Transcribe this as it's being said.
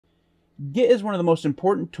Git is one of the most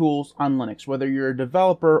important tools on Linux, whether you're a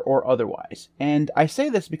developer or otherwise. And I say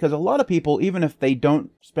this because a lot of people, even if they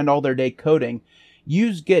don't spend all their day coding,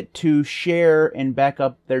 use Git to share and back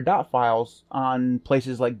up their dot files on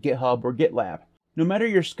places like GitHub or GitLab. No matter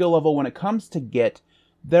your skill level when it comes to Git,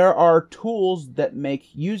 there are tools that make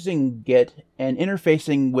using Git and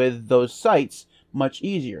interfacing with those sites much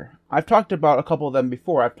easier. I've talked about a couple of them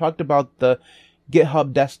before. I've talked about the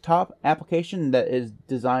GitHub desktop application that is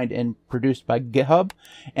designed and produced by GitHub,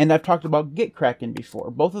 and I've talked about GitKraken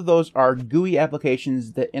before. Both of those are GUI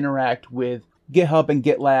applications that interact with GitHub and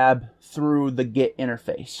GitLab through the Git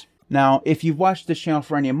interface. Now, if you've watched this channel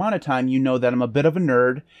for any amount of time, you know that I'm a bit of a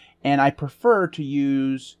nerd, and I prefer to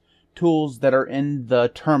use tools that are in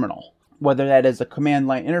the terminal. Whether that is a command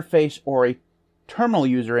line interface or a terminal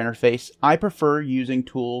user interface, I prefer using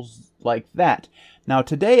tools like that. Now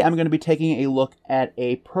today I'm going to be taking a look at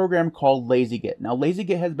a program called LazyGit. Now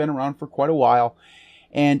LazyGit has been around for quite a while,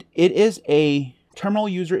 and it is a terminal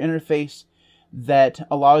user interface that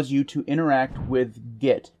allows you to interact with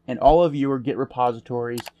Git and all of your Git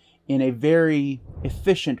repositories in a very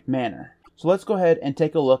efficient manner. So let's go ahead and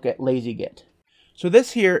take a look at LazyGit. So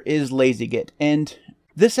this here is LazyGit, and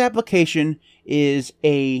this application is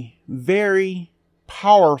a very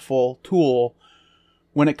powerful tool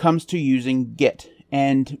when it comes to using Git.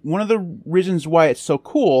 And one of the reasons why it's so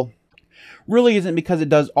cool really isn't because it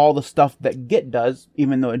does all the stuff that Git does,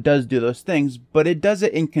 even though it does do those things, but it does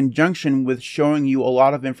it in conjunction with showing you a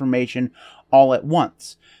lot of information all at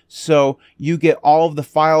once. So you get all of the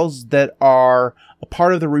files that are a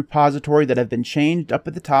part of the repository that have been changed up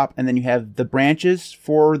at the top, and then you have the branches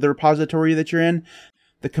for the repository that you're in,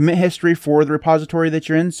 the commit history for the repository that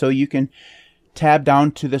you're in, so you can tab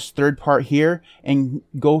down to this third part here and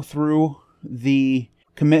go through the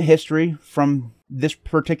commit history from this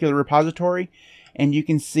particular repository, and you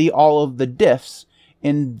can see all of the diffs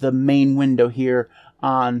in the main window here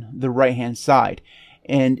on the right hand side.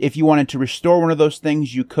 And if you wanted to restore one of those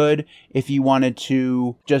things, you could. If you wanted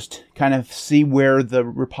to just kind of see where the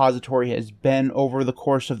repository has been over the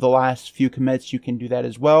course of the last few commits, you can do that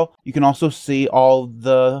as well. You can also see all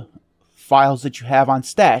the files that you have on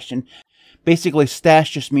stash, and basically stash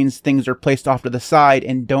just means things are placed off to the side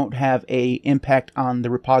and don't have a impact on the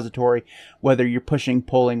repository, whether you're pushing,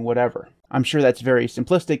 pulling, whatever. I'm sure that's very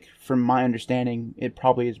simplistic from my understanding. It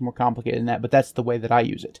probably is more complicated than that, but that's the way that I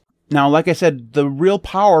use it. Now, like I said, the real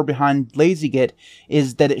power behind LazyGit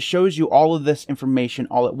is that it shows you all of this information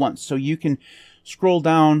all at once. So you can scroll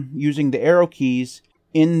down using the arrow keys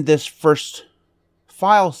in this first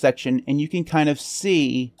file section, and you can kind of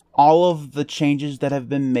see all of the changes that have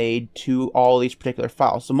been made to all these particular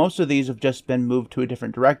files. So most of these have just been moved to a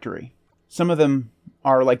different directory. Some of them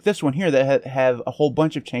are like this one here that have a whole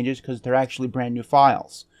bunch of changes because they're actually brand new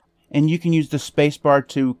files. And you can use the spacebar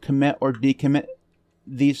to commit or decommit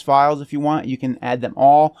these files if you want. You can add them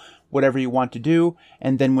all, whatever you want to do,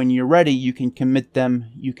 and then when you're ready you can commit them,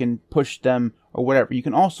 you can push them, or whatever. You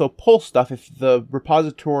can also pull stuff if the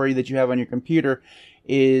repository that you have on your computer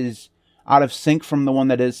is out of sync from the one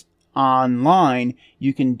that is online.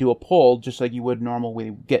 You can do a pull just like you would normally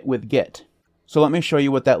with Git. So let me show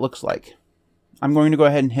you what that looks like. I'm going to go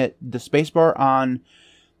ahead and hit the spacebar on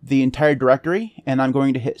the entire directory, and I'm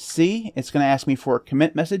going to hit C. It's going to ask me for a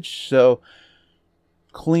commit message, so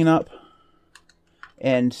cleanup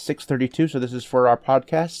and 632, so this is for our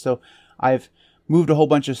podcast. So I've moved a whole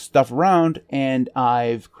bunch of stuff around, and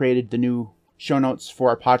I've created the new show notes for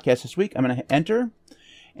our podcast this week. I'm going to hit enter,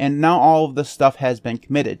 and now all of the stuff has been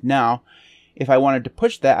committed. Now, if I wanted to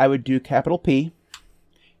push that, I would do capital P,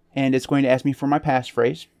 and it's going to ask me for my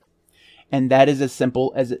passphrase, and that is as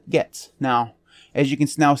simple as it gets. Now, as you can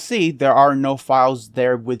now see, there are no files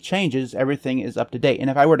there with changes. Everything is up to date. And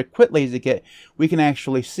if I were to quit LazyGit, we can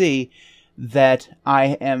actually see that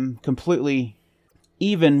I am completely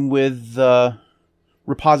even with the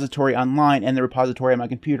repository online and the repository on my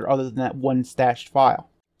computer, other than that one stashed file.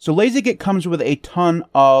 So LazyGit comes with a ton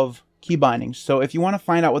of key bindings. So if you want to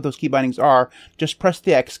find out what those key bindings are, just press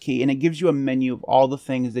the X key and it gives you a menu of all the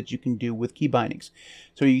things that you can do with key bindings.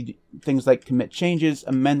 So things like commit changes,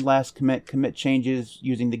 amend last commit, commit changes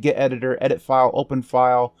using the Git editor, edit file, open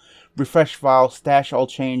file, refresh file, stash all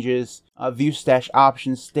changes, view stash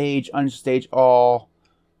options, stage, unstage all,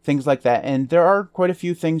 things like that. And there are quite a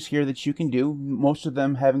few things here that you can do, most of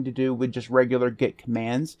them having to do with just regular Git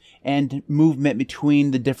commands and movement between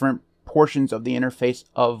the different portions of the interface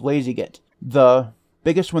of LazyGit. The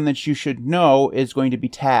biggest one that you should know is going to be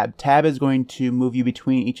tab. Tab is going to move you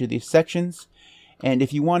between each of these sections, And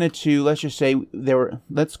if you wanted to, let's just say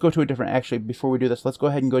let's go to a different, actually, before we do this, let's go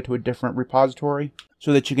ahead and go to a different repository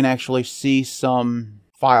so that you can actually see some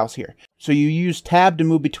files here. So you use tab to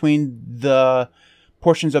move between the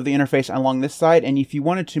portions of the interface along this side. And if you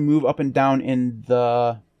wanted to move up and down in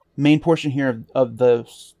the main portion here of the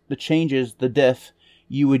changes, the diff,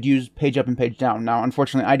 you would use page up and page down. Now,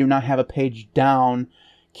 unfortunately, I do not have a page down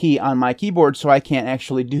key on my keyboard, so I can't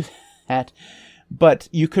actually do that. But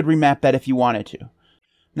you could remap that if you wanted to.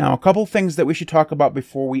 Now, a couple things that we should talk about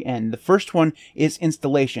before we end. The first one is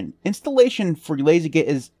installation. Installation for LazyGit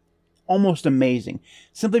is almost amazing,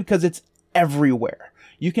 simply because it's everywhere.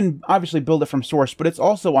 You can obviously build it from source, but it's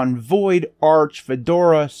also on Void, Arch,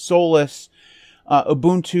 Fedora, Solus,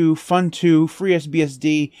 Ubuntu, Funtoo,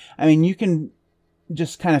 FreeSBSD. I mean, you can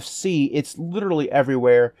just kind of see it's literally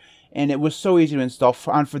everywhere. And it was so easy to install.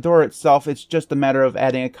 On Fedora itself, it's just a matter of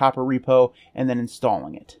adding a copper repo and then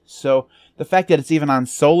installing it. So the fact that it's even on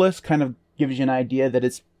Solus kind of gives you an idea that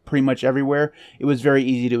it's pretty much everywhere. It was very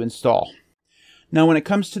easy to install. Now, when it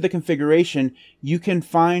comes to the configuration, you can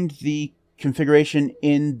find the configuration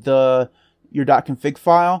in your .config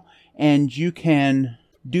file, and you can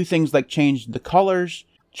do things like change the colors,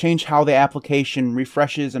 change how the application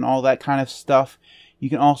refreshes and all that kind of stuff. You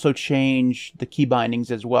can also change the key bindings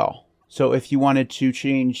as well. So if you wanted to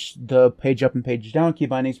change the page up and page down key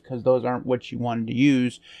bindings because those aren't what you wanted to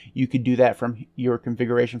use, you could do that from your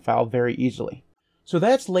configuration file very easily. So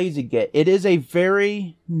that's LazyGit. It is a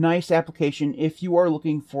very nice application if you are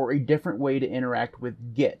looking for a different way to interact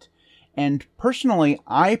with Git. And personally,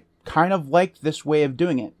 I kind of like this way of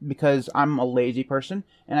doing it because I'm a lazy person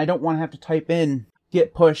and I don't want to have to type in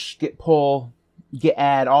git push, git pull, git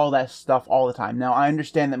add, all that stuff all the time. Now, I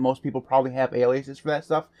understand that most people probably have aliases for that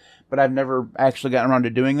stuff, but I've never actually gotten around to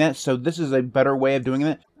doing that. So this is a better way of doing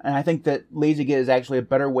it. And I think that LazyGit is actually a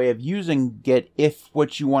better way of using Git if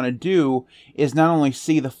what you want to do is not only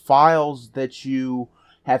see the files that you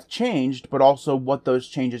have changed, but also what those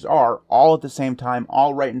changes are, all at the same time,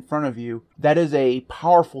 all right in front of you. That is a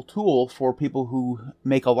powerful tool for people who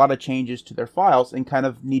make a lot of changes to their files and kind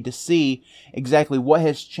of need to see exactly what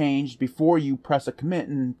has changed before you press a commit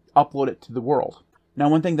and upload it to the world. Now,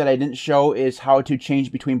 one thing that I didn't show is how to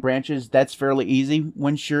change between branches. That's fairly easy.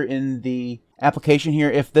 Once you're in the application here,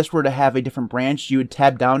 if this were to have a different branch, you would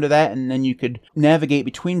tab down to that, and then you could navigate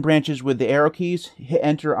between branches with the arrow keys, hit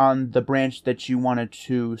enter on the branch that you wanted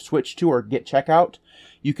to switch to or get checkout.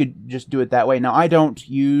 You could just do it that way. Now, I don't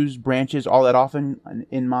use branches all that often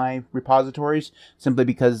in my repositories, simply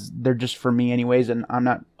because they're just for me anyways, and I'm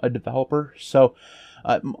not a developer. So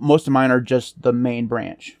most of mine are just the main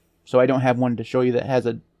branch. So I don't have one to show you that has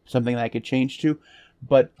something that I could change to.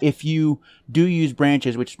 But if you do use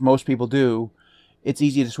branches, which most people do, it's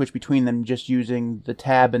easy to switch between them just using the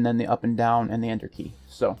tab and then the up and down and the enter key.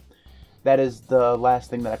 So that is the last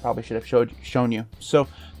thing that I probably should have shown you. So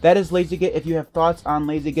that is LazyGit. If you have thoughts on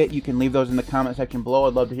LazyGit, you can leave those in the comment section below.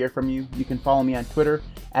 I'd love to hear from you. You can follow me on Twitter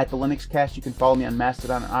 @TheLinuxCast. You can follow me on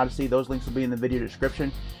Mastodon and Odyssey. Those links will be in the video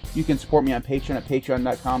description. You can support me on Patreon at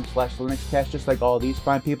patreon.com/TheLinuxCast, just like all of these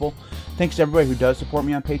fine people. Thanks to everybody who does support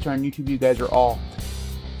me on Patreon and YouTube. You guys are all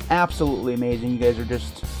absolutely amazing. You guys are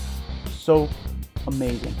just so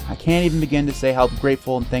amazing. I can't even begin to say how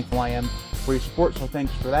grateful and thankful I am for your support, so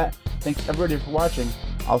thanks for that. Thanks everybody for watching.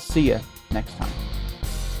 I'll see you next time.